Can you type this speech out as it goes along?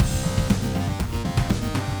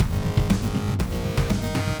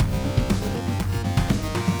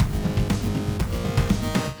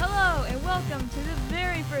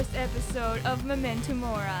episode of Memento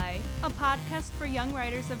Mori. A podcast for young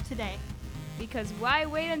writers of today. Because why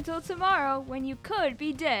wait until tomorrow when you could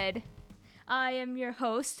be dead? I am your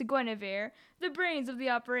host, Guinevere, the brains of the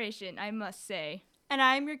operation, I must say. And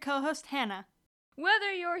I am your co-host, Hannah.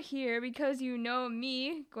 Whether you're here because you know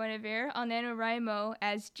me, Guinevere, on NaNoWriMo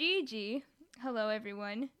as Gigi. Hello,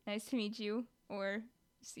 everyone. Nice to meet you, or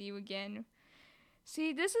see you again.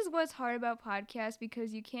 See, this is what's hard about podcasts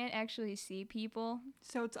because you can't actually see people.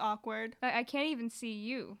 So it's awkward. I can't even see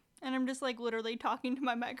you. And I'm just literally talking to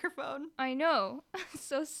my microphone. I know.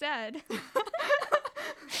 So sad.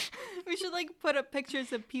 We should put up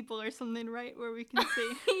pictures of people or something, right, where we can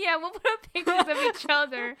see. Yeah, we'll put up pictures of each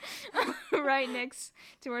other right next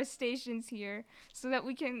to our stations here so that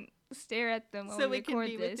we can stare at them while we record this. So we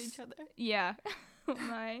can be with each other. Yeah. Oh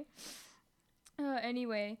my.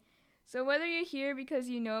 Anyway, so whether you're here because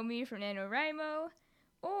you know me from NaNoWriMo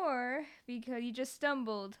or because you just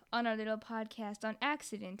stumbled on our little podcast on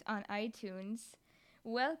accident on iTunes,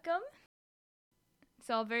 welcome. It's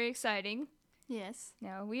all very exciting. Yes.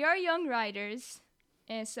 Now, we are young writers,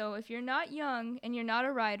 and so if you're not young and you're not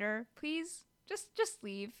a writer, please just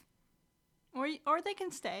leave. Or they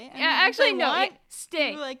can stay. Actually, no.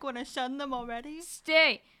 Stay. You want to shun them already?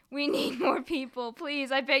 Stay. We need more people.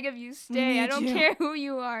 Please, I beg of you, stay. I don't care who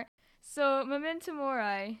you are. So, Memento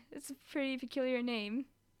Mori, it's a pretty peculiar name.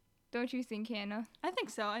 Don't you think, Hannah? I think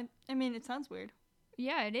so. I mean, it sounds weird.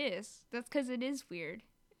 Yeah, it is. That's because it is weird.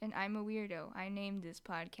 And I'm a weirdo. I named this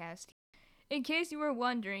podcast. In case you were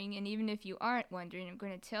wondering, and even if you aren't wondering, I'm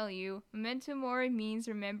going to tell you, Memento Mori means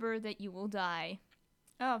remember that you will die.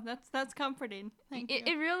 Oh, that's comforting. Thank you.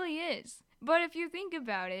 It really is. But if you think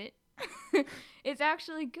about it, it's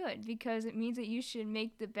actually good because it means that you should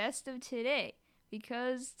make the best of today.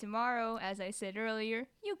 Because tomorrow, as I said earlier,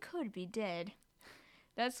 you could be dead.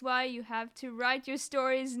 That's why you have to write your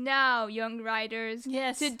stories now, young writers.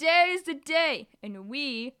 Yes. Today is the day, and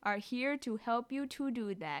we are here to help you to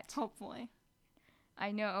do that. Hopefully.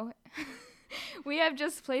 I know. We have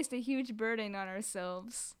just placed a huge burden on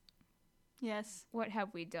ourselves. Yes. What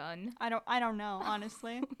have we done? I don't know,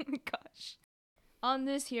 honestly. Oh my gosh. On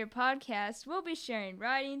this here podcast, we'll be sharing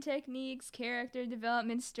writing techniques, character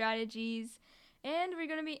development strategies, and we're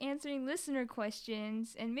going to be answering listener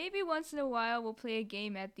questions, and maybe once in a while we'll play a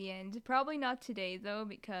game at the end. Probably not today, though,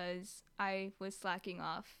 because I was slacking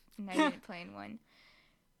off and I didn't play in one.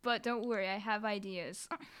 But don't worry, I have ideas.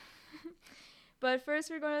 But first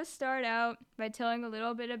we're going to start out by telling a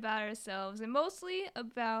little bit about ourselves, and mostly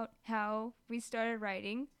about how we started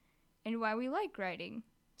writing and why we like writing.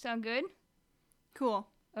 Sound good? Cool.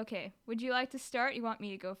 Okay, would you like to start? You want me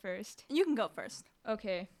to go first? You can go first.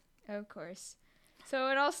 Okay, of course. So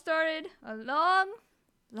it all started a long,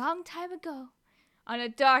 long time ago on a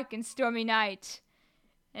dark and stormy night.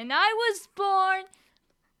 And I was born...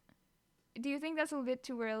 Do you think that's a bit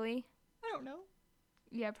too early? I don't know.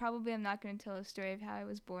 Yeah, probably I'm not going to tell a story of how I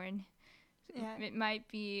was born. Yeah. It might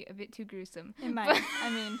be a bit too gruesome. It might. I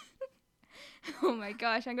mean... Oh my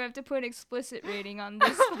gosh, I'm going to have to put an explicit rating on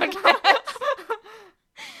this podcast.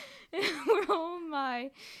 Oh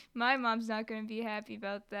my. My mom's not going to be happy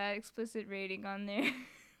about that explicit rating on there.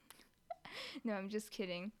 No, I'm just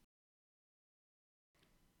kidding.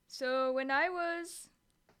 So when I was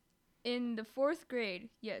in the 4th grade,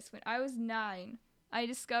 yes, when I was 9, I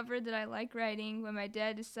discovered that I like writing when my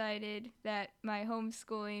dad decided that my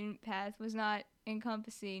homeschooling path was not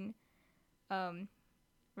encompassing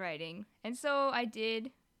writing. And so I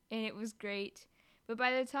did, and it was great. But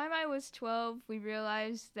by the time I was 12, we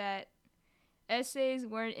realized that essays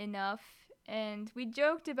weren't enough, and we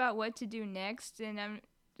joked about what to do next, and I'm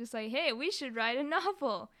just like, hey, we should write a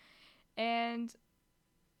novel. And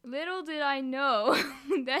little did I know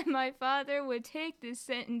that my father would take this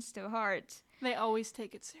sentence to heart. They always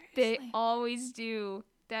take it seriously. They always do.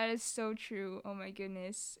 That is so true. Oh my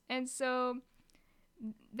goodness. And so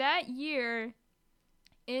that year,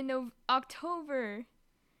 in October,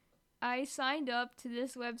 I signed up to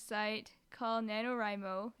this website called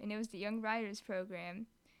NaNoWriMo, and it was the Young Writers Program.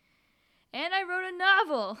 And I wrote a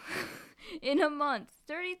novel in a month,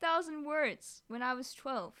 30,000 words, when I was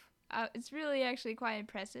 12. It's really actually quite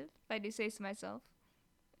impressive, if I do say so myself.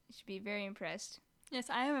 You should be very impressed. Yes,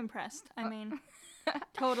 I am impressed. I mean,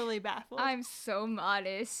 totally baffled. I'm so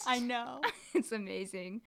modest. I know. It's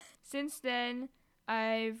amazing. Since then,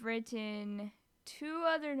 I've written 2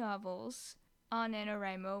 other novels on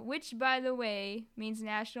NaNoWriMo, which, by the way, means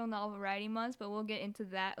National Novel Writing Month, but we'll get into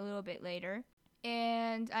that a little bit later.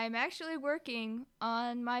 And I'm actually working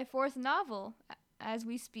on my 4th novel as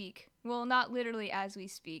we speak. Well, not literally as we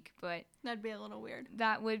speak, but... That'd be a little weird.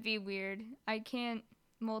 That would be weird. I can't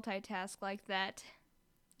multitask like that.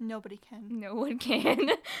 Nobody can. No one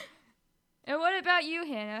can. And what about you,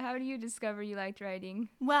 Hannah? How do you discover you liked writing?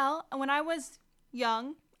 Well, when I was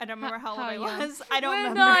young, I don't remember how old I young? was. I don't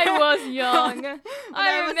when remember. I was young.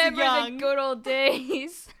 I was remember young. the good old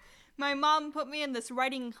days. My mom put me in this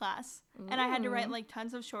writing class, and I had to write Ooh. like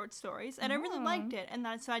tons of short stories, and I really liked it. And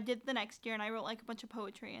so I did the next year, and I wrote like a bunch of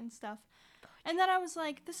poetry and stuff. And then I was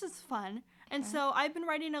like, this is fun. And so I've been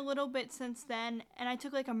writing a little bit since then, and I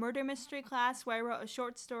took like a murder mystery class where I wrote a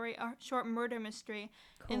short murder mystery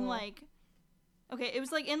in like, okay, it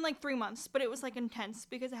was like in like 3 months, but it was like intense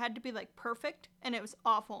because it had to be like perfect, and it was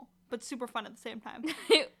awful, but super fun at the same time.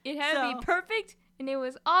 It had to be perfect, and it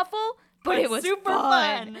was awful, but it was super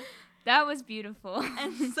fun. That was beautiful.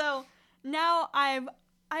 And so now I've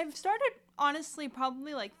started, honestly,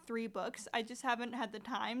 probably like 3 books. I just haven't had the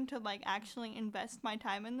time to like actually invest my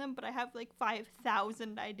time in them, but I have like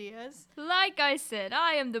 5,000 ideas. Like I said,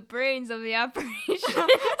 I am the brains of the operation.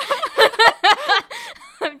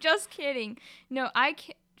 I'm just kidding. No,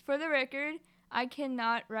 for the record, I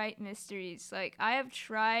cannot write mysteries. Like, I have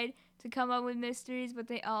tried to come up with mysteries, but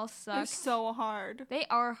they all suck. They're so hard. They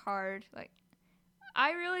are hard. Like,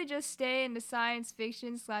 I really just stay in the science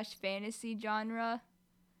fiction / fantasy genre.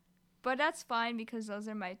 But that's fine because those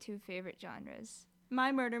are my 2 favorite genres.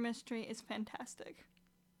 My murder mystery is fantastic.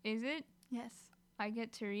 Is it? Yes. I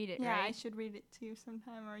get to read it, yeah, right? I should read it to you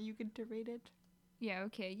sometime, or you get to read it. Yeah,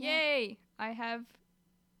 okay. Yeah. Yay!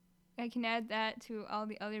 I can add that to all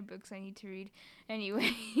the other books I need to read.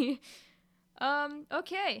 Anyway.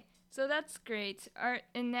 Okay. So that's great.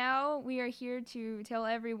 And now we are here to tell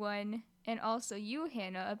everyone, and also you,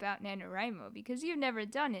 Hannah, about NaNoWriMo, because you've never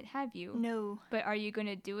done it, have you? No. But are you going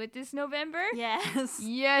to do it this November? Yes.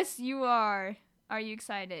 Yes, you are. Are you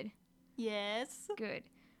excited? Yes. Good.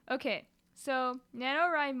 Okay, so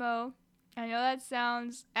NaNoWriMo, I know that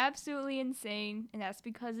sounds absolutely insane, and that's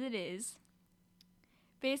because it is.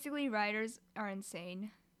 Basically, writers are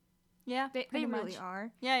insane. Yeah, They really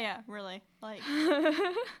are. Yeah, really. Like.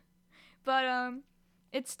 But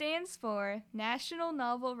it stands for National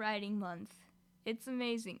Novel Writing Month. It's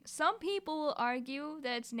amazing. Some people will argue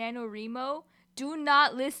that it's NaNoWriMo. Do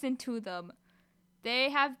not listen to them.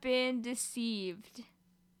 They have been deceived.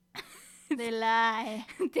 They lie.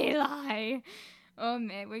 They lie. Oh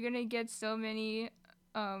man, we're gonna get so many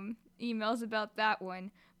emails about that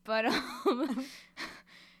one. But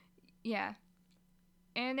yeah.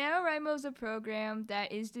 And NaNoWriMo is a program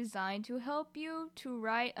that is designed to help you to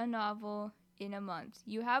write a novel in a month.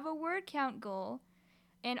 You have a word count goal,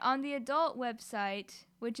 and on the adult website,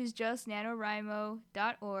 which is just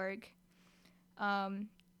nanowrimo.org,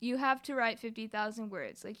 you have to write 50,000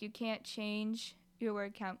 words. Like, you can't change your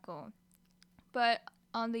word count goal. But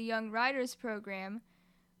on the Young Writers program,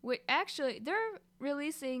 they're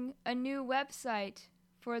releasing a new website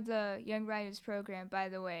for the Young Writers program, by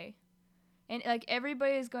the way. And, like,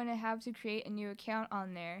 everybody is going to have to create a new account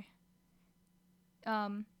on there.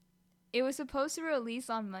 It was supposed to release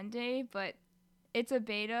on Monday, but it's a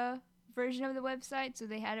beta version of the website, so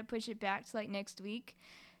they had to push it back to, like, next week.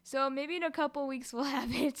 So maybe in a couple weeks we'll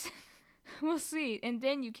have it. We'll see. And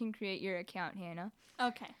then you can create your account, Hannah.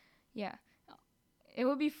 Okay. Yeah. It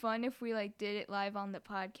would be fun if we, like, did it live on the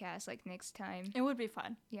podcast, like, next time. It would be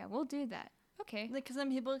fun. Yeah, we'll do that. Okay. Because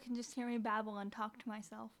then people can just hear me babble and talk to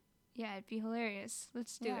myself. Yeah, it'd be hilarious.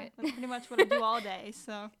 Let's do it. That's pretty much what I do all day,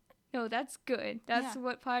 so. No, that's good. That's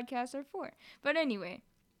what podcasts are for. But anyway.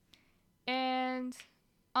 And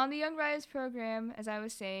on the Young Writers program, as I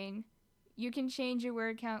was saying, you can change your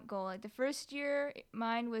word count goal. Like, the first year,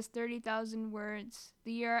 mine was 30,000 words.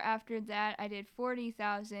 The year after that, I did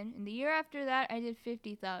 40,000. And the year after that, I did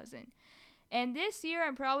 50,000. And this year,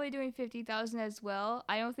 I'm probably doing 50,000 as well.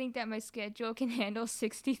 I don't think that my schedule can handle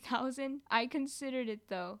 60,000. I considered it,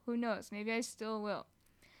 though. Who knows? Maybe I still will.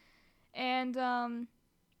 And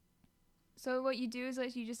so what you do is,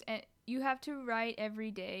 like, you have to write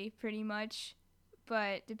every day, pretty much.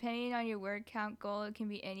 But depending on your word count goal, it can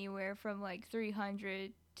be anywhere from, like,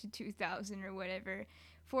 300 to 2,000 or whatever.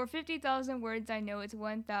 For 50,000 words, I know it's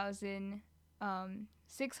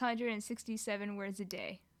 1,667 words a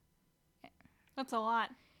day. That's a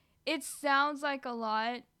lot. It sounds like a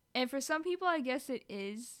lot, and for some people, I guess it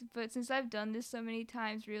is. But since I've done this so many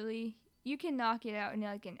times, really, you can knock it out in,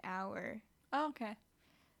 like, an hour. Oh, okay.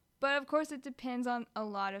 But, of course, it depends on a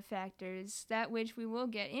lot of factors, that which we will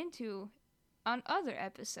get into on other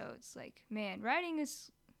episodes. Like, man, there's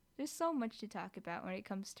so much to talk about when it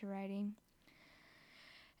comes to writing.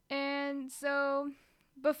 And so,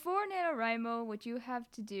 before NaNoWriMo, what you have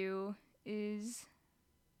to do is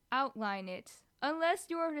outline it. Unless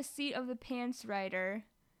you're the seat of the pants writer,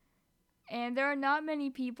 And there are not many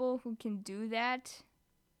people who can do that.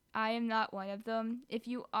 I am not one of them. If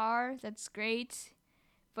you are, that's great.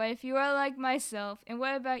 But if you are like myself, and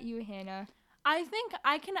what about you, Hannah? I think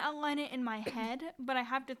I can outline it in my head, but I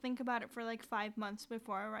have to think about it for like 5 months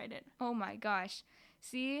before I write it. Oh my gosh.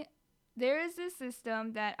 See, there is this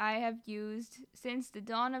system that I have used since the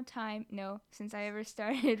dawn of time. No, since I ever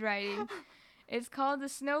started writing. It's called the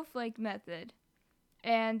snowflake method.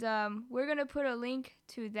 And we're going to put a link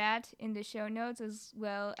to that in the show notes as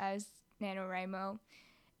well as NaNoWriMo.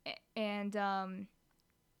 And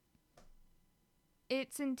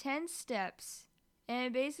it's in 10 steps.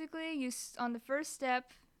 And basically, on the first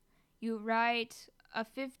step, you write a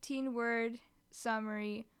 15-word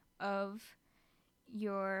summary of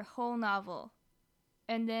your whole novel.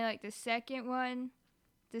 And then, like, the second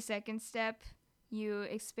step, you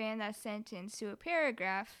expand that sentence to a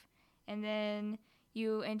paragraph. And then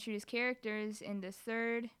you introduce characters in the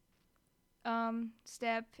third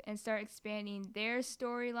step and start expanding their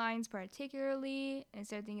storylines particularly and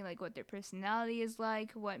start thinking like what their personality is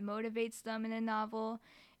like, what motivates them in a novel.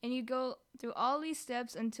 And you go through all these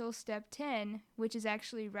steps until step 10, which is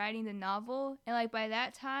actually writing the novel. And like by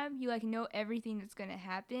that time, you like know everything that's going to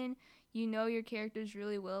happen. You know your characters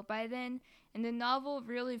really well by then. And the novel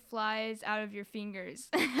really flies out of your fingers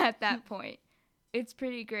at that point. It's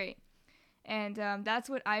pretty great. And that's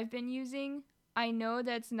what I've been using. I know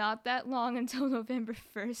that's not that long until November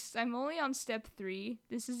 1st. I'm only on step 3.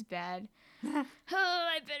 This is bad. Oh,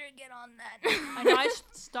 I better get on that. I know I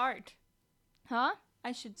should start. Huh?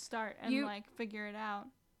 I should start and like figure it out.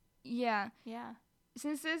 Yeah. Yeah.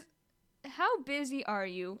 Since this, how busy are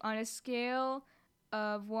you on a scale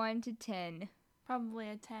of 1 to 10? Probably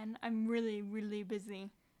a 10. I'm really, really busy.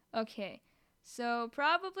 Okay. So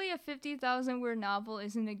probably a 50,000 word novel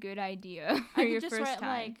isn't a good idea for your first write,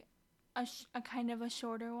 time. Like a kind of a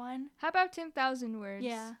shorter one. How about 10,000 words?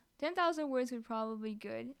 Yeah. 10,000 words would probably be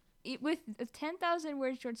good. With a 10,000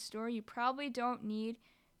 word short story, you probably don't need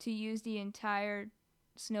to use the entire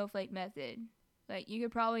snowflake method. Like you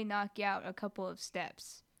could probably knock out a couple of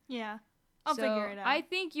steps. Yeah. I'll figure it out. I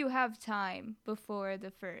think you have time before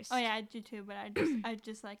the first. Oh yeah, I do too, but I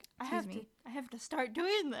just like I have to start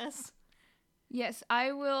doing this. Yes,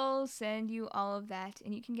 I will send you all of that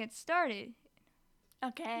and you can get started.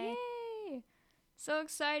 Okay. Yay! So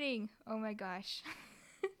exciting. Oh my gosh.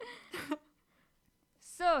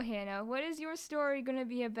 So, Hannah, what is your story going to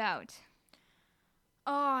be about?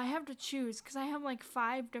 Oh, I have to choose because I have like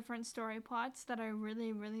 5 different story plots that I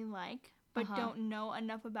really, really like, but don't know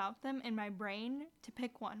enough about them in my brain to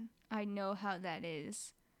pick one. I know how that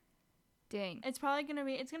is. Dang. It's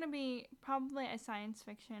gonna be probably a science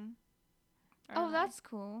fiction. Oh, that's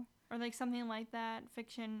cool. Or like something like that.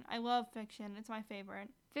 Fiction. I love fiction. It's my favorite.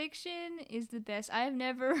 Fiction is the best. I have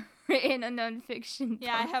never written a nonfiction book.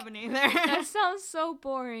 Yeah, I haven't either. That sounds so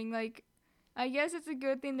boring. Like, I guess it's a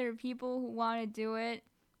good thing there are people who want to do it,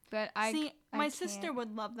 but my sister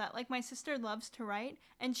would love that. Like, my sister loves to write,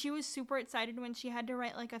 and she was super excited when she had to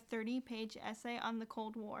write like a 30-page essay on the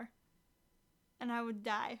Cold War. And I would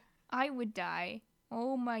die. I would die.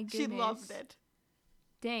 Oh my goodness. She loved it.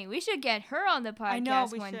 Dang, we should get her on the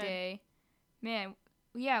podcast one should. day. Man,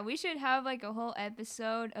 yeah, we should have like a whole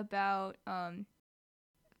episode about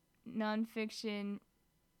nonfiction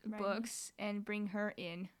books and bring her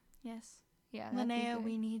in. Yes. Yeah, Linnea,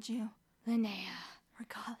 we need you. Linnea, we're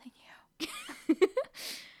calling you.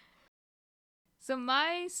 So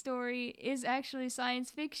my story is actually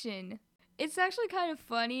science fiction. It's actually kind of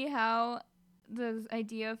funny how the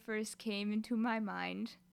idea first came into my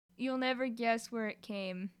mind. You'll never guess where it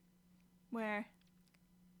came. Where?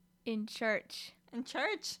 In church. In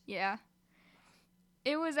church? Yeah.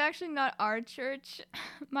 It was actually not our church.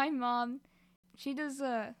 My mom, she does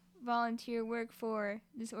volunteer work for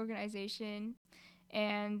this organization,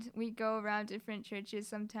 and we go around different churches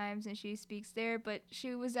sometimes, and she speaks there, but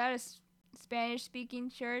she was at a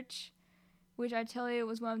Spanish-speaking church, which I tell you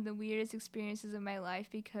was one of the weirdest experiences of my life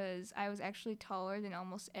because I was actually taller than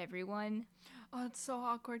almost everyone. Oh, it's so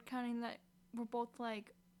awkward counting that we're both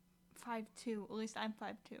like 5'2". At least I'm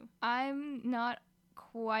 5'2". I'm not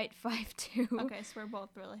quite 5'2". Okay, so we're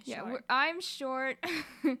both really short. Yeah, I'm short,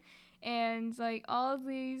 and like all of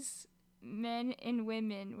these men and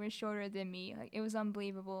women were shorter than me. Like it was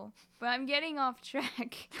unbelievable. But I'm getting off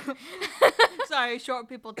track. Sorry, short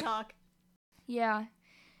people talk. Yeah,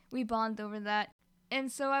 we bond over that. And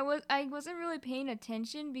so I wasn't really paying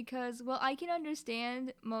attention because, well, I can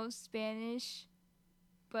understand most Spanish,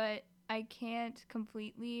 but I can't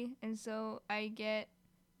completely, and so I get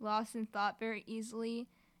lost in thought very easily,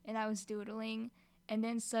 and I was doodling, And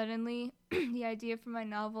then suddenly, the idea for my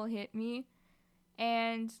novel hit me.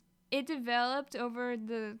 And it developed over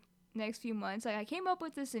the next few months. Like, I came up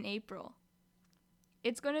with this in April.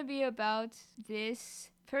 It's going to be about this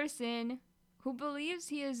person who believes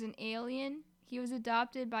he is an alien. He was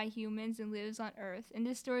adopted by humans and lives on Earth. And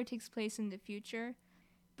this story takes place in the future.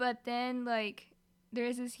 But then, like,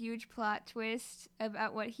 there's this huge plot twist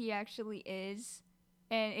about what he actually is.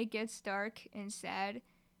 And it gets dark and sad.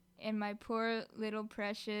 And my poor little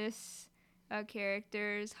precious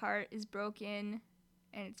character's heart is broken.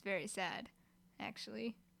 And it's very sad,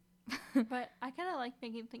 actually. But I kind of like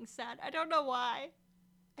making things sad. I don't know why.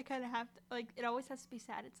 I kind of have to, like, it always has to be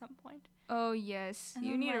sad at some point. Oh, yes. And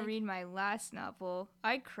You I'm need to like- read my last novel.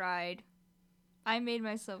 I cried. I made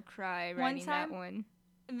myself cry writing that time- one.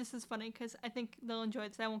 And this is funny because I think they'll enjoy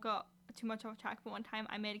this. I won't go too much off track, but one time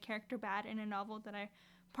I made a character bad in a novel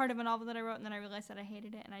part of a novel that I wrote, and then I realized that I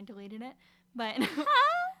hated it and I deleted it. But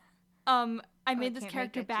I made this can't make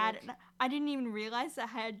character that bad, joke. and I didn't even realize that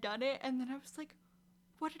I had done it. And then I was like,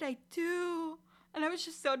 "What did I do?" And I was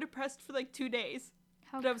just so depressed for like 2 days.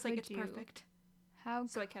 How But I was like, could "It's you? perfect." How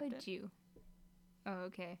So I kept could it. you? Oh,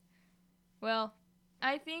 okay. Well,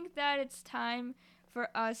 I think that it's time for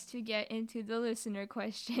us to get into the listener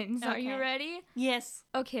questions. Are you Okay. ready? Yes.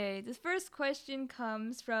 Okay, this first question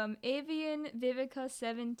comes from Avian Vivica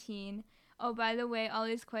 17. Oh, by the way, all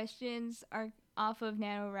these questions are off of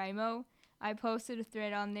NaNoWriMo. I posted a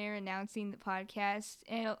thread on there announcing the podcast,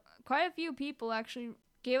 and quite a few people actually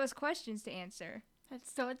gave us questions to answer.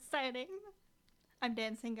 That's so exciting. I'm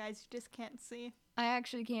dancing, guys. You just can't see. I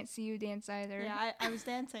actually can't see you dance either. Yeah, I was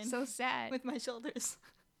dancing So sad. with my shoulders.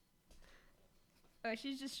 Oh,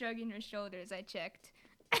 she's just shrugging her shoulders. I checked.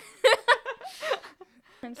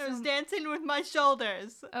 I'm I was so- dancing with my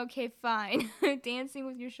shoulders. Okay, fine. Dancing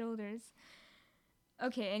with your shoulders.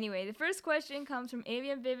 Okay, anyway, the first question comes from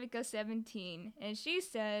Avian Vivica 17, and she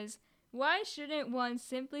says, why shouldn't one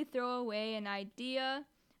simply throw away an idea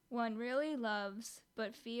one really loves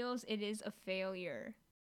but feels it is a failure?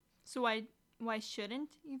 So why shouldn't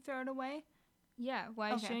you throw it away? Yeah,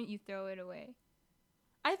 why Okay. shouldn't you throw it away?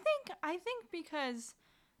 I think because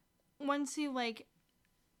once you like,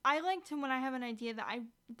 I like to, when I have an idea that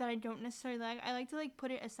I don't necessarily like, I like to like put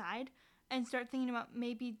it aside and start thinking about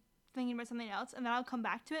something else, and then I'll come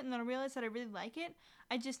back to it, and then I'll realize that I really like it.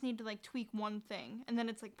 I just need to like tweak one thing, and then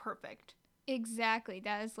it's like perfect. Exactly.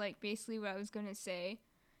 That is like basically what I was going to say.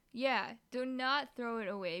 Yeah, do not throw it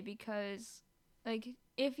away because like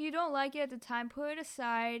if you don't like it at the time, put it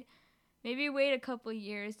aside. Maybe wait a couple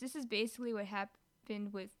years. This is basically what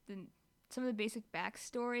happened with some of the basic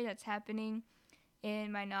backstory that's happening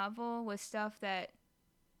in my novel was stuff that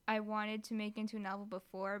I wanted to make into a novel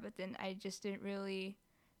before, but then I just didn't really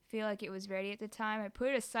feel like it was ready at the time. I put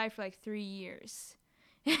it aside for like 3 years.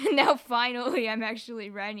 And now finally I'm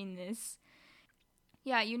actually writing this.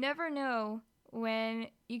 Yeah, you never know when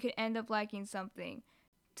you could end up liking something.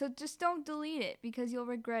 So just don't delete it because you'll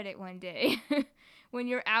regret it one day. When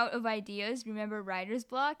you're out of ideas, remember writer's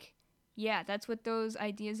block? Yeah, that's what those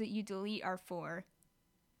ideas that you delete are for.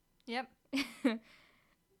 Yep.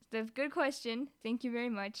 That's a good question. Thank you very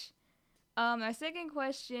much. Our second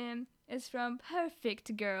question is from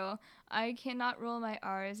Perfect Girl. I cannot roll my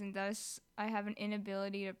R's and thus I have an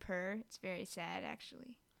inability to purr. It's very sad,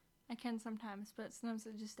 actually. I can sometimes, but sometimes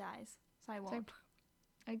it just dies, so I It's won't.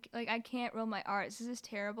 I can't roll my R's. This is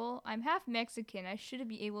terrible. I'm half Mexican. I should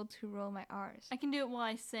be able to roll my R's. I can do it while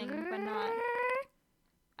I sing, but not.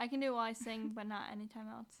 I can do it while I sing, but not anytime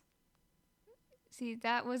else. See,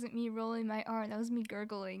 that wasn't me rolling my R. That was me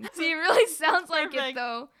gurgling. See, it really sounds like it, Perfect.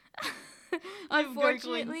 though. You have gurgling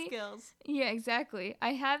Unfortunately, skills. yeah, exactly. I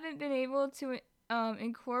haven't been able to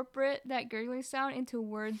incorporate that gurgling sound into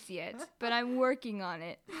words yet, but I'm working on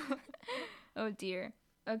it. Oh, dear.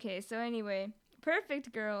 Okay, so anyway,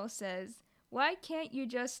 Perfect Girl says, why can't you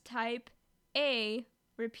just type A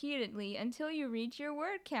repeatedly until you reach your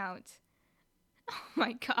word count? Oh,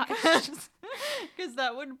 my gosh. Because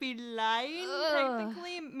that would be lying, Ugh.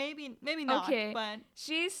 technically. Maybe not, Okay. but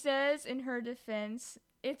She says in her defense,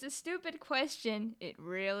 it's a stupid question. It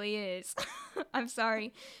really is. I'm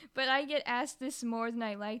sorry, but I get asked this more than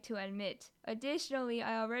I like to admit. Additionally,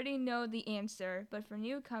 I already know the answer, but for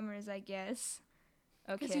newcomers, I guess.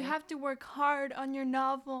 because Okay. you have to work hard on your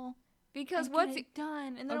novel Because and what's get it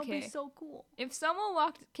done, and that'll Okay. be so cool. if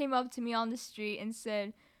someone came up to me on the street and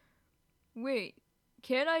said, "Wait,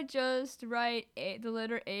 can I just write the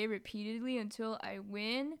letter A repeatedly until I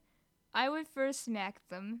win?" I would first smack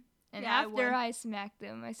them. And Yeah, I after would. I smacked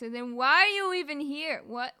them, I said, "Then why are you even here?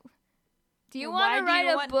 What? Do you Well, want to why write do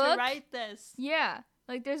you a want book?" to write this? Yeah.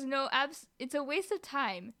 Like, there's no it's a waste of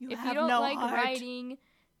time. You if have you don't no like heart. writing,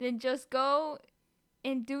 then just go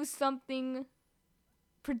and do something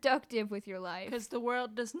productive with your life. Because the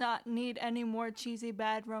world does not need any more cheesy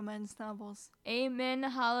bad romance novels. Amen.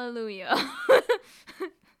 Hallelujah.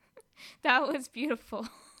 That was beautiful.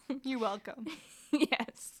 You're welcome.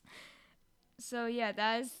 Yes. So yeah,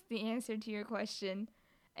 that is the answer to your question.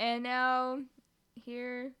 And now,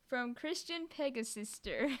 here from Christian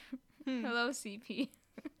Pegasister. Hello, CP.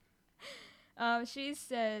 She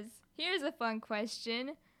says, here's a fun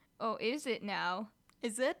question. Oh, is it now?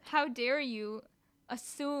 Is it? How dare you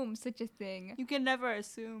assume such a thing? You can never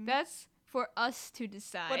assume. That's for us to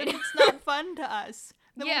decide. What if it's not fun to us?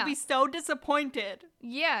 Then Yeah. we'll be so disappointed.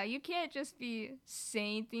 Yeah, you can't just be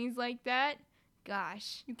saying things like that.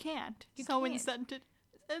 Gosh. You can't. You so can't. insensitive.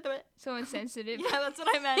 So insensitive. Yeah, that's what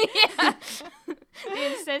I meant. Yeah.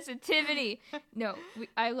 The insensitivity. No,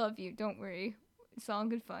 I love you. Don't worry. It's all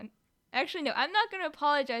good fun. Actually, no, I'm not going to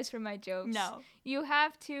apologize for my jokes. No. You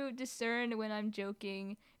have to discern when I'm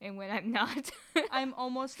joking and when I'm not. I'm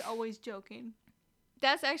almost always joking.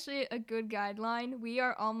 That's actually a good guideline. We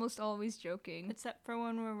are almost always joking. Except for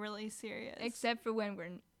when we're really serious. Except for when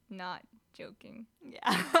we're not joking.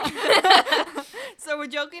 Yeah. So we're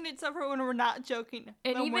joking except for when we're not joking.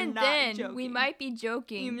 And when even we're not then, joking. we might be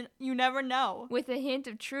joking You never know. with a hint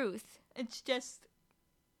of truth. It's just,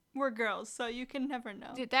 we're girls, so you can never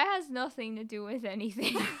know. Dude, that has nothing to do with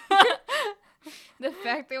anything. The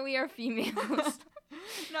fact that we are females.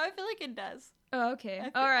 No, I feel like it does. Oh, okay.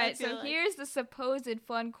 I Alright, feel so like- here's the supposed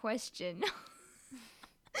fun question.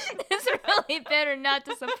 This really better not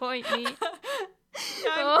disappoint me.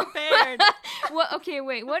 I'm prepared. What? Okay,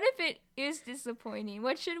 wait. What if it is disappointing?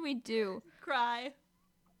 What should we do? Cry.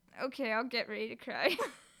 Okay, I'll get ready to cry.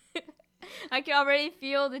 I can already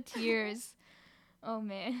feel the tears. Oh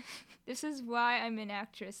man, this is why I'm an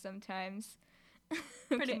actress sometimes.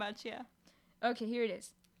 Pretty Okay. much, yeah. Okay, here it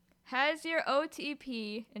is. Has your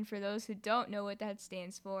OTP, and for those who don't know what that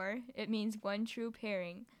stands for, it means one true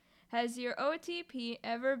pairing. Has your OTP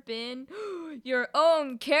ever been your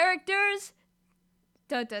own characters?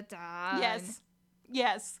 Da da da. Yes.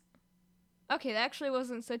 Yes. Okay, that actually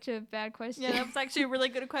wasn't such a bad question. Yeah, that was actually a really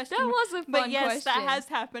good question. That was a fun But yes, question. that has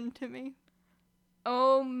happened to me.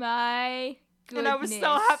 Oh my goodness. And I was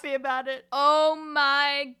so happy about it. Oh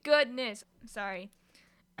my goodness. Sorry.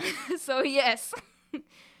 So yes.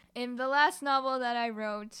 In the last novel that I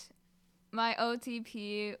wrote, my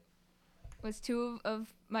OTP was two of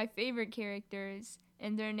my favorite characters,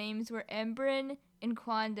 and their names were Embrin and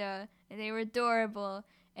Quanda, and they were adorable,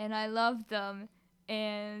 and I loved them,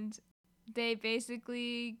 and they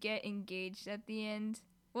basically get engaged at the end.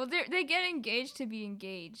 Well, they get engaged to be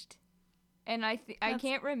engaged, and I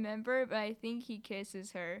can't remember, but I think he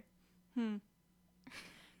kisses her.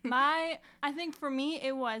 I think for me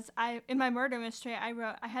it was in my murder mystery I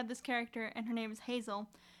had this character and her name is Hazel,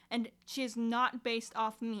 and she is not based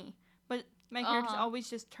off me, but my characters always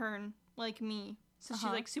just turn like me, so she's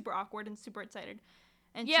like super awkward and super excited,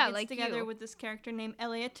 and she gets like together you. with this character named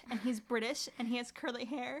Elliot, and he's British and he has curly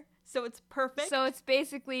hair, so it's perfect. So it's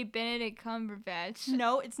basically Benedict Cumberbatch.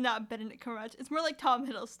 No, it's not Benedict Cumberbatch. It's more like Tom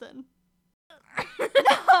Hiddleston.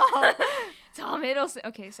 No. Tom Hiddleston.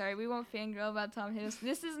 Okay, sorry, we won't fangirl about Tom Hiddleston.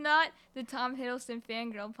 This is not the Tom Hiddleston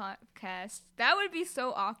fangirl podcast. That would be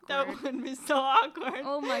so awkward. That would be so awkward.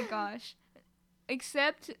 Oh my gosh.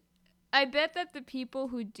 Except, I bet that the people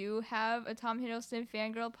who do have a Tom Hiddleston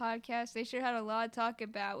fangirl podcast, they sure had a lot to talk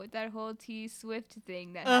about with that whole T Swift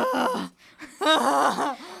thing that happened.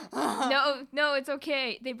 No, it's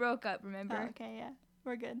okay. They broke up, remember? Oh, okay, yeah.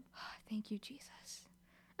 We're good. Thank you, Jesus.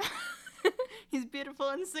 He's beautiful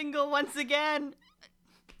and single once again.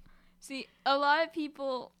 See, a lot of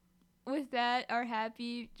people with that are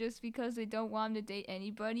happy just because they don't want him to date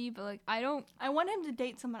anybody, but like I want him to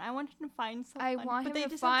date someone. I want him to find someone. I want but him they to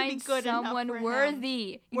just have to be find good enough someone for him.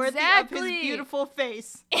 worthy. Worthy Exactly. of his beautiful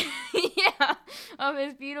face. Yeah, of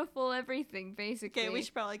his beautiful everything, basically. Okay, we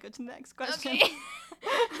should probably go to the next question.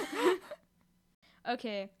 Okay.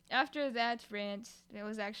 Okay, after that rant, it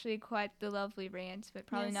was actually quite the lovely rant, but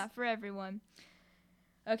probably Yes. not for everyone.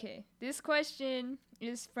 Okay, this question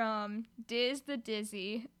is from Diz the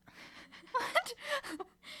Dizzy. What?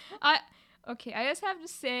 I just have to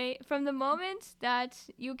say, from the moment that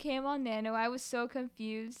you came on Nano, I was so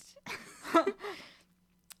confused.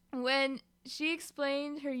 When she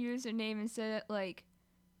explained her username and said that, like,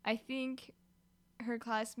 I think her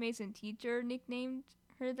classmates and teacher nicknamed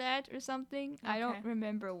her that or something. I don't Okay.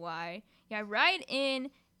 remember why. Yeah, write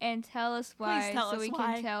in and tell us why Please tell so us we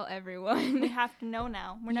why. can tell everyone. We have to know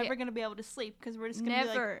now. We're Yeah. never going to be able to sleep because we're just going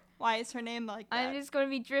to be like, why is her name like that? I'm just going to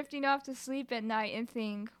be drifting off to sleep at night and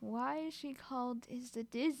think, why is she called Is the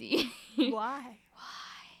Dizzy? Why?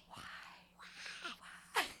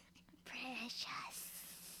 Precious.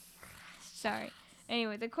 Sorry.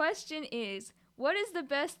 Anyway, the question is, what is the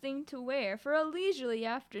best thing to wear for a leisurely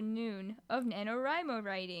afternoon of NaNoWriMo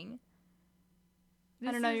writing?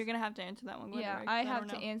 I don't know. You're going to have to answer that one. Yeah, I have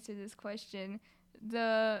to answer this question.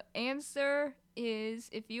 The answer is,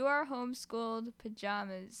 if you are homeschooled,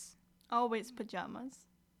 pajamas. Always pajamas.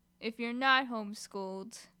 If you're not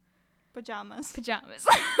homeschooled, pajamas.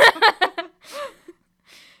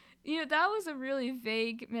 You know, that was a really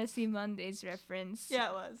vague Messy Mondays reference. Yeah,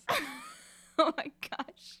 it was. Oh my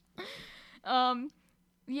gosh.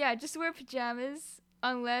 Yeah, just wear pajamas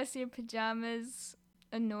unless your pajamas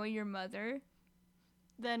annoy your mother.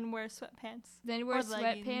 Then wear sweatpants. Then wear sweatpants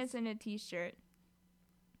leggings. and a t-shirt.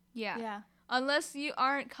 Yeah. Yeah. Unless you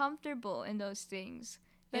aren't comfortable in those things.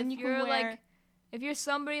 Then if you you're can wear... like, if you're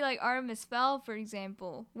somebody like Artemis Fowl, for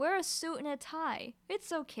example, wear a suit and a tie.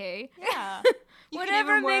 It's okay. Yeah. You Whatever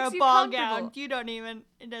can even wear makes a you ball comfortable. gown. You don't even...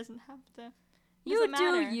 It doesn't have to... You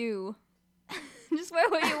matter. do you. Just wear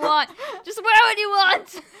what you want. Just wear what you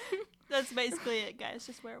want. That's basically it, guys.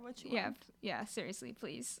 Just wear what you want. Yeah, seriously,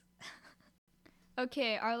 please.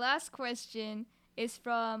 Okay, our last question is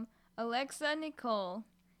from Alexa Nicole.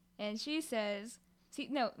 And she says,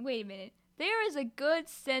 wait a minute. There is a good,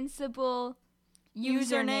 sensible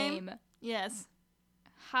username. Yes.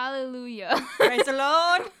 Hallelujah. Praise the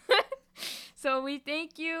Lord. So we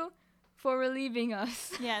thank you for relieving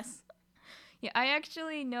us. Yes. Yeah, I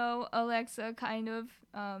actually know Alexa kind of.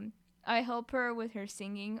 I help her with her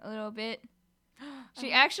singing a little bit.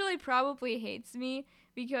 She actually probably hates me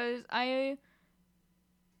because I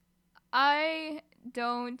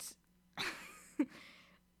don't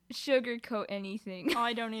sugarcoat anything. Oh,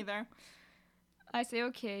 I don't either. I say,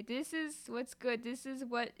 okay, this is what's good. This is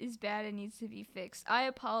what is bad and needs to be fixed. I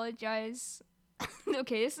apologize.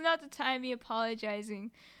 Okay, this is not the time to be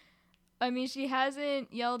apologizing. I mean, she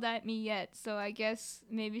hasn't yelled at me yet, so I guess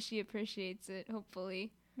maybe she appreciates it,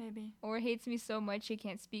 hopefully. Maybe. Or hates me so much she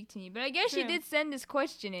can't speak to me. But I guess True. she did send this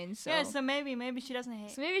question in, so... Yeah, so maybe she doesn't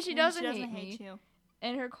hate. So maybe she doesn't hate you.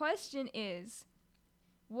 And her question is,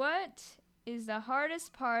 what is the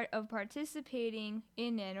hardest part of participating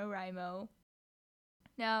in NaNoWriMo?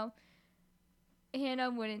 Now,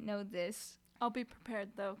 Hannah wouldn't know this. I'll be prepared,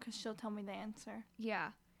 though, because she'll tell me the answer. Yeah.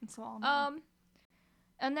 And so I'll know.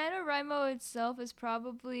 And NaNoWriMo itself is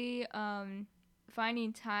probably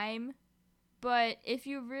finding time. But if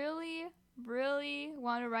you really, really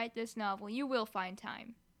want to write this novel, you will find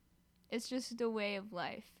time. It's just the way of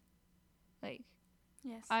life. Like,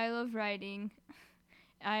 yes. I love writing.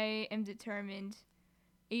 I am determined.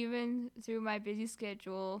 Even through my busy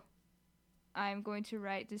schedule, I'm going to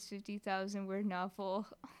write this 50,000 word novel.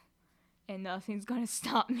 And nothing's going to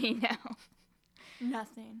stop me now.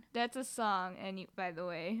 Nothing. That's a song, by the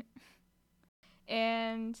way.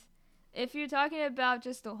 And if you're talking about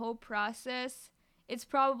just the whole process, it's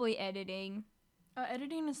probably editing.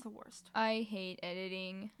 Editing is the worst. I hate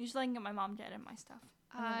editing. Usually I can get my mom to edit my stuff.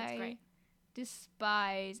 That's great.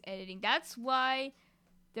 Despise editing. That's why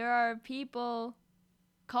there are people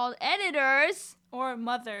called editors. Or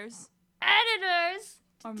mothers. Editors!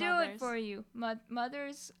 Or do mothers. It for you.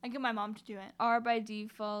 Mothers I get my mom to do it. are by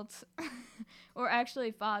default. Or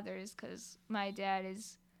actually fathers, because my dad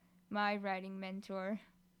is my writing mentor.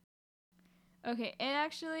 Okay, and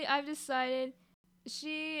actually I've decided,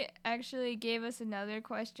 she actually gave us another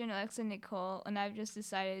question, Alexa Nicole, and I've just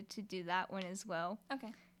decided to do that one as well.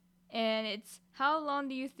 Okay. And it's, how long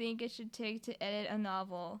do you think it should take to edit a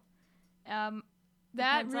novel?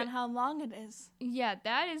 Depends on how long it is. Yeah,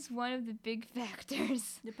 that is one of the big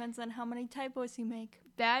factors. Depends on how many typos you make.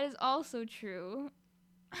 That is also true.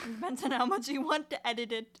 Depends on how much you want to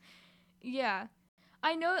edit it. Yeah.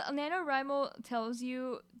 I know NaNoWriMo tells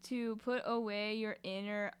you to put away your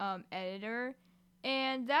inner editor,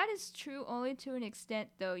 and that is true only to an extent,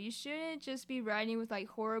 though. You shouldn't just be writing with, like,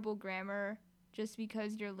 horrible grammar just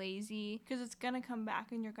because you're lazy. Because it's going to come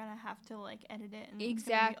back and you're going to have to, like, edit it. And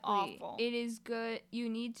Exactly. It's going to be awful. It is good. You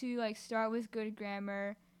need to, like, start with good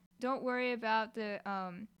grammar. Don't worry about the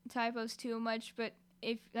typos too much, but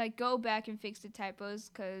if, like, go back and fix the typos,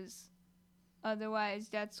 because otherwise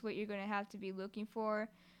that's what you're going to have to be looking for.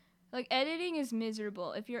 Like, editing is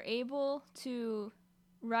miserable. If you're able to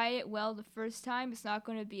write it well the first time, it's not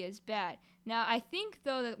going to be as bad. Now, I think,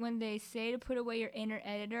 though, that when they say to put away your inner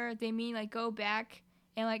editor, they mean, like, go back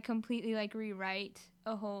and, like, completely, like, rewrite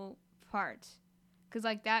a whole part. Because,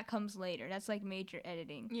 like, that comes later. That's, like, major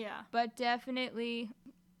editing. Yeah. But definitely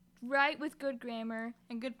write with good grammar.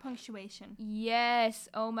 And good punctuation. Yes.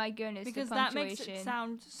 Oh, my goodness. Because the that makes punctuation. it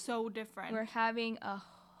sound so different. We're having a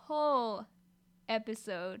whole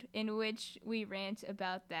episode in which we rant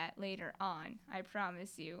about that later on. I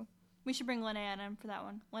promise you. We should bring Linnea in for that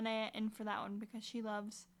one. Linnea in for that one because she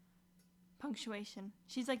loves punctuation.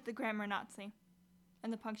 She's like the grammar Nazi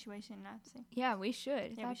and the punctuation Nazi. Yeah, we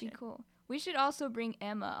should. Yeah, That'd we be should. cool. We should also bring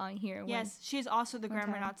Emma on here. Yes, she is also the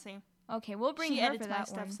grammar Okay. Nazi. Okay, we'll bring she her edits for my that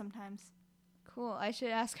stuff one. sometimes. Cool. I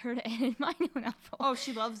should ask her to edit my new novel. Oh,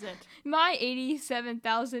 she loves it. My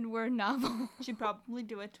 87,000 word novel. She'd probably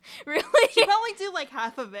do it. Really? She'd probably do like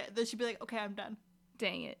half of it. Then she'd be like, okay, I'm done.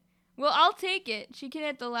 Dang it. Well, I'll take it. She can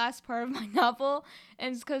edit the last part of my novel,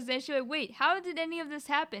 and because then she'll be like, wait, how did any of this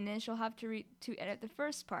happen? And she'll have to edit the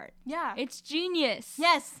first part. Yeah. It's genius.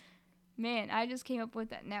 Yes. Man, I just came up with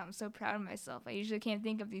that now. I'm so proud of myself. I usually can't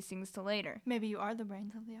think of these things till later. Maybe you are the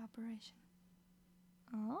brains of the operation.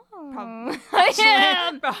 Oh. Probably. I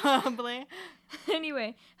am. Probably.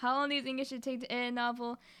 Anyway, how long do you think it should take to edit a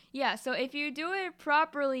novel? Yeah, so if you do it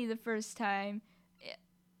properly the first time,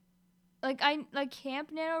 like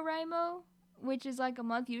Camp NaNoWriMo, which is like a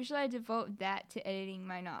month, usually I devote that to editing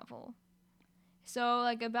my novel. So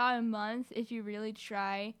like about a month if you really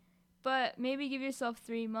try, but maybe give yourself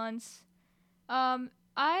 3 months.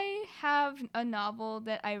 I have a novel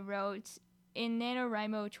that I wrote in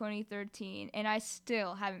NaNoWriMo 2013, and I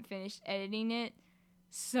still haven't finished editing it.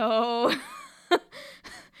 So,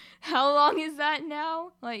 how long is that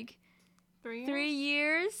now? Like, 3 years? 3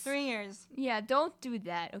 years? 3 years. Yeah, don't do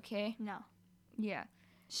that, okay? No. Yeah.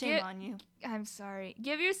 Shame on you. I'm sorry.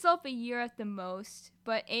 Give yourself a year at the most,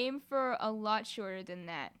 but aim for a lot shorter than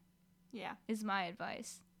that, Yeah. is my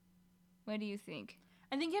advice. What do you think?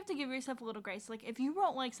 I think you have to give yourself a little grace. Like, if you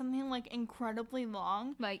wrote, like, something, like, incredibly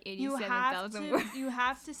long, Like you 87,000 words. you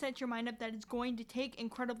have to set your mind up that it's going to take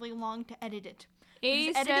incredibly long to edit it.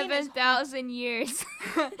 Because editing is 87,000 years.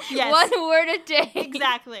 Yes. 1 word a day.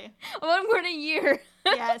 Exactly. 1 word a year.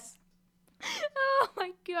 Yes. Oh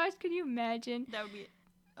my gosh, could you imagine? That'd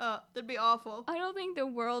be awful. I don't think the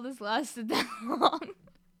world has lasted that long.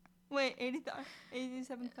 Wait,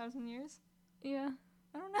 87,000 years? Yeah.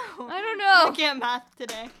 I don't know. I don't know. I can't math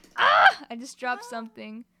today. Ah! I just dropped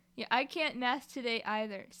something. Yeah, I can't math today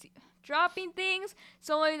either. See, dropping things. It's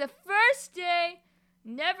only the first day.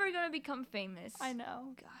 Never gonna become famous. I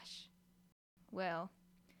know. Gosh. Well.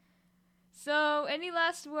 So, any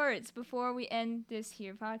last words before we end this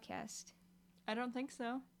here podcast? I don't think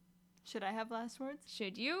so. Should I have last words?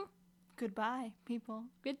 Should you? Goodbye, people.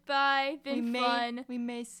 Goodbye. Been fun. We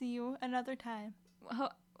may see you another time.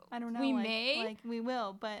 I don't know. We like, may? Like, we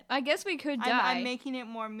will, but I guess we could die. I'm making it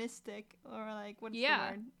more mystic, or like, what's the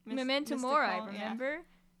word? Memento Mori, remember?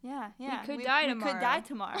 Yeah. We could die tomorrow. We could die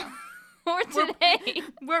tomorrow. Or today.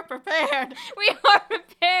 We're prepared. We are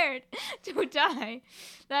prepared to die.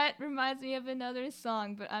 That reminds me of another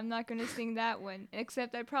song, but I'm not going to sing that one.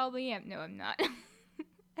 Except I probably am. No, I'm not.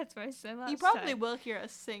 That's what I said last time. You probably will hear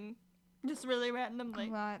us sing. Just really randomly.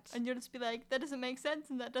 A lot. And you'll just be like, that doesn't make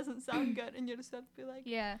sense and that doesn't sound good. And you'll just have to be like,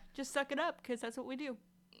 yeah. Just suck it up because that's what we do.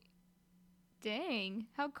 Dang.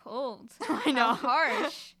 How cold. I know. How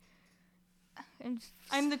harsh.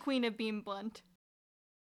 I'm the queen of being blunt.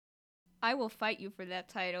 I will fight you for that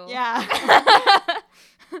title. Yeah.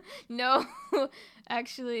 No.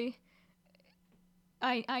 Actually,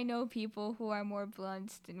 I know people who are more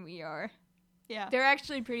blunt than we are. Yeah. They're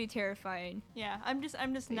actually pretty terrifying. Yeah. I'm just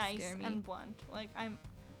They nice scare me. and blunt. Like I'm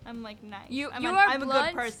like nice. You I'm are a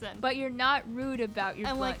blunt, good person. but you're not rude about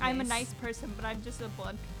your bluntness. I'm a nice person, but I'm just a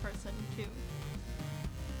blunt person too.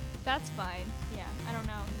 That's fine. Yeah. I don't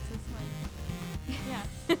know. It's just like yeah.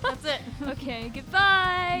 That's it. Okay,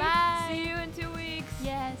 goodbye. Bye. See you in 2 weeks.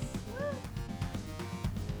 Yes.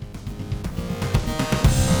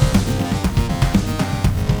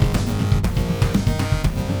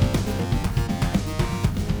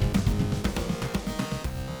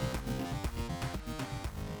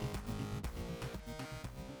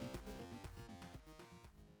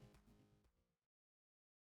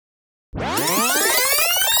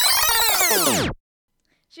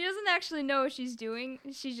 She doesn't actually know what she's doing.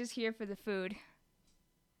 She's just here for the food.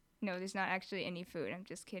 No, there's not actually any food. I'm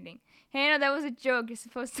just kidding. Hannah, that was a joke. You're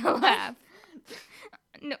supposed to laugh.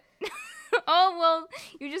 No. Oh, well,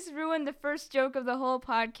 you just ruined the first joke of the whole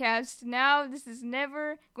podcast. Now this is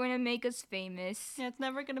never going to make us famous. Yeah, it's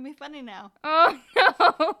never gonna be funny now. Oh,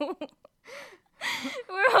 no.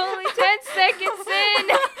 We're only 10 seconds in.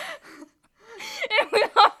 And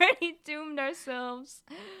we've already doomed ourselves.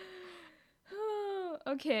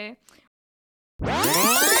 Okay.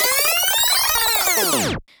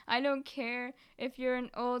 I don't care if you're an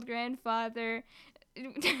old grandfather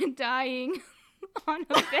dying on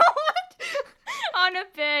a bed, on a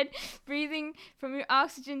bed, breathing from your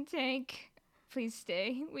oxygen tank. Please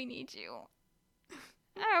stay. We need you.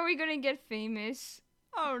 How are we gonna get famous?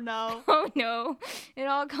 Oh no. Oh no. It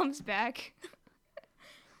all comes back.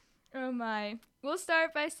 Oh my. We'll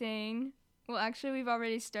start by saying, well, actually, we've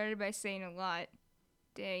already started by saying a lot.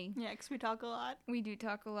 Dang. Yeah, 'cause we talk a lot. We do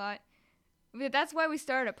talk a lot. But that's why we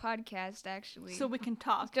started a podcast, actually. So we can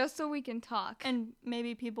talk. Just so we can talk. And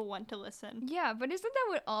maybe people want to listen. Yeah, but isn't that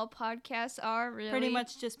what all podcasts are, really? Pretty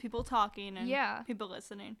much just people talking and Yeah. people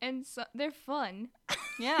listening. And so, they're fun.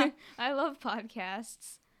 Yeah. I love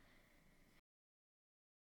podcasts.